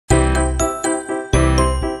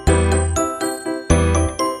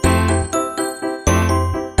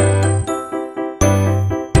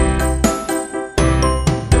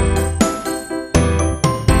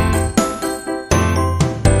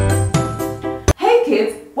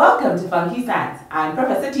Welcome to FunKe Science. I'm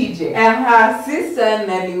Professor TJ. And her sister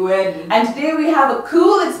Nelly Wedden. And today we have a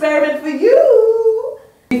cool experiment for you.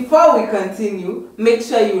 Before we continue, make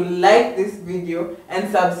sure you like this video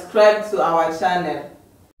and subscribe to our channel.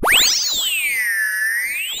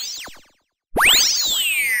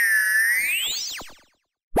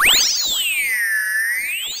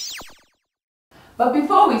 But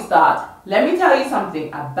before we start, let me tell you something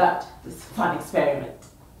about this fun experiment.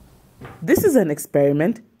 This is an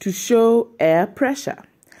experiment to show air pressure.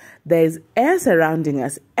 There is air surrounding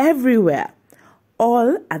us everywhere,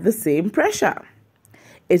 all at the same pressure.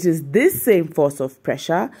 It is this same force of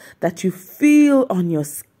pressure that you feel on your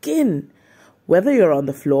skin, whether you're on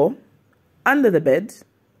the floor, under the bed,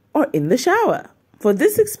 or in the shower. For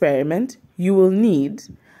this experiment, you will need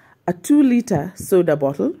a 2-liter soda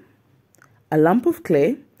bottle, a lump of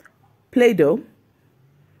clay, Play-Doh,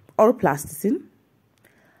 or plasticine,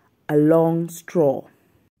 a long straw,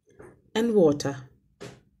 and water.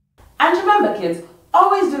 And remember, kids,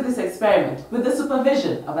 always do this experiment with the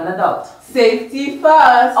supervision of an adult. Safety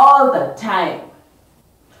first. All the time.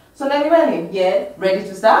 So, Nelly, yes, ready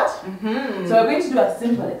to start? Mm-hmm. So, we're going to do a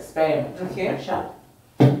simple experiment. Okay.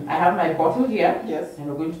 I have my bottle here. Yes. And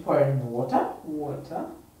we're going to pour in the water. Water.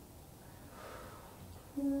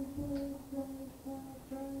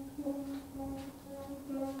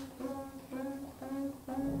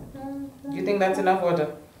 Do you think that's enough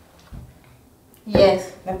water?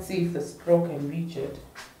 Yes. Let's see if the straw can reach it.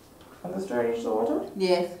 Can the straw reach the water?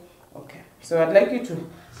 Yes. Okay. So I'd like you to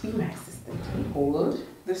be my assistant and hold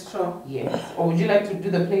The straw. Yes. Or would you like to do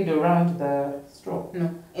the Play-Doh around the straw?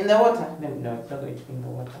 No. In the water? No, it's not going to be in the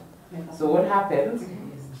water. Never. So what happens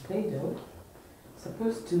is the Play-Doh is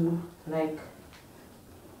supposed to like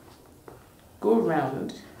go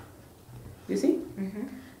round, you see? Mm-hmm.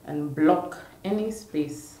 And block any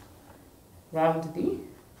space round the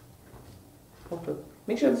bottle.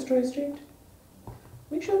 Make sure the straw is straight.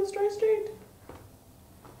 Make sure the straw is straight.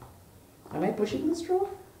 Am I pushing the straw?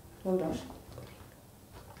 Hold on.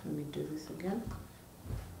 Let me do this again.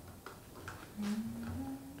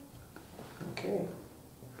 Okay.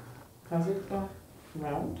 How's it go?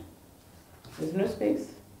 Round. There's no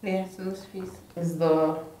space. Yes, no space. Is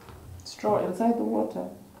the straw inside the water?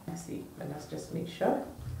 I see. But let's just make sure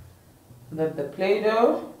that the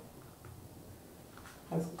Play-Doh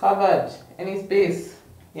has covered any space.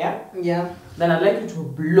 Yeah? Yeah. Then I'd like you to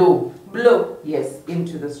blow. Blow. Yes,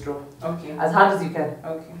 into the straw. Okay. As hard as you can.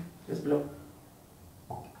 Okay. Just blow.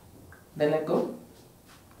 Then let go.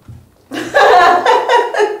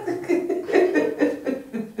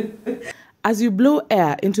 As you blow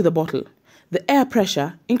air into the bottle, the air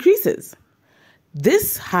pressure increases.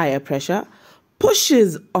 This higher pressure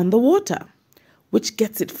pushes on the water, which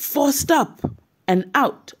gets it forced up and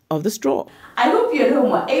out of the straw. I hope you at home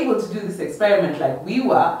were able to do this experiment like we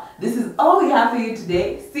were. This is all we have for you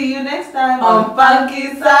today. See you next time on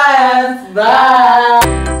FunKe Science.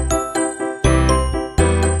 Bye!